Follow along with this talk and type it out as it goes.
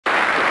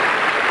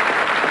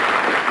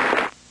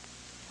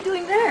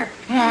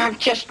I'm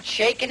just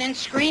shaking and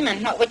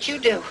screaming. Not what you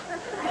do.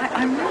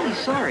 I'm really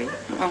sorry.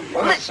 Oh,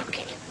 well, that's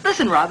okay.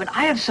 Listen, Robin,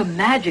 I have some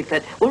magic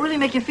that will really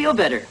make you feel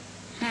better.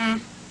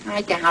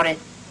 I doubt it.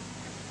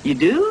 You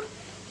do?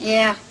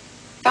 Yeah.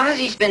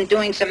 Fozzie's been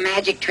doing some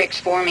magic tricks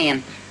for me,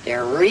 and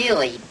they're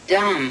really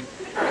dumb.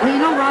 Well, you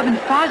know, Robin,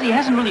 Fozzie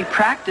hasn't really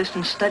practiced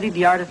and studied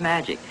the art of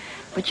magic.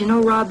 But you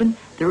know, Robin,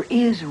 there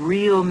is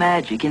real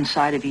magic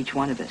inside of each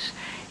one of us.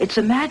 It's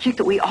a magic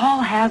that we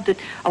all have that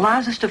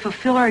allows us to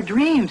fulfill our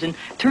dreams and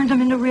turns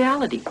them into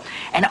reality.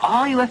 And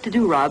all you have to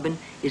do, Robin,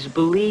 is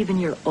believe in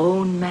your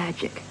own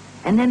magic.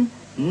 And then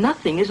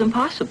nothing is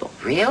impossible.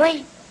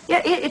 Really?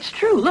 Yeah, it's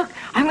true. Look,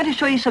 I'm going to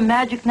show you some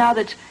magic now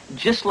that's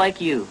just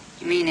like you.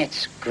 You mean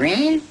it's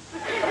green?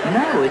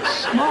 No, it's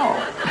small.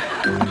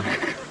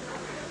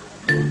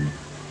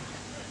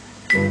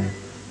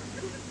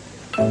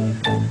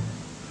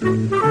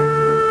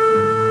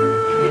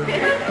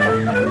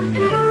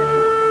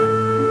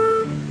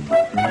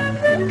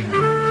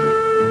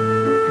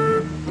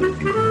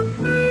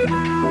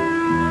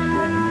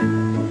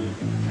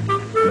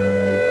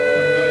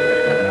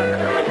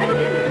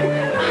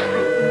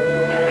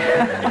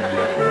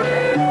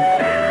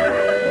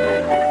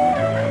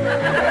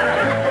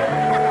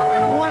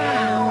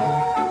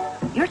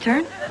 Your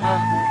turn.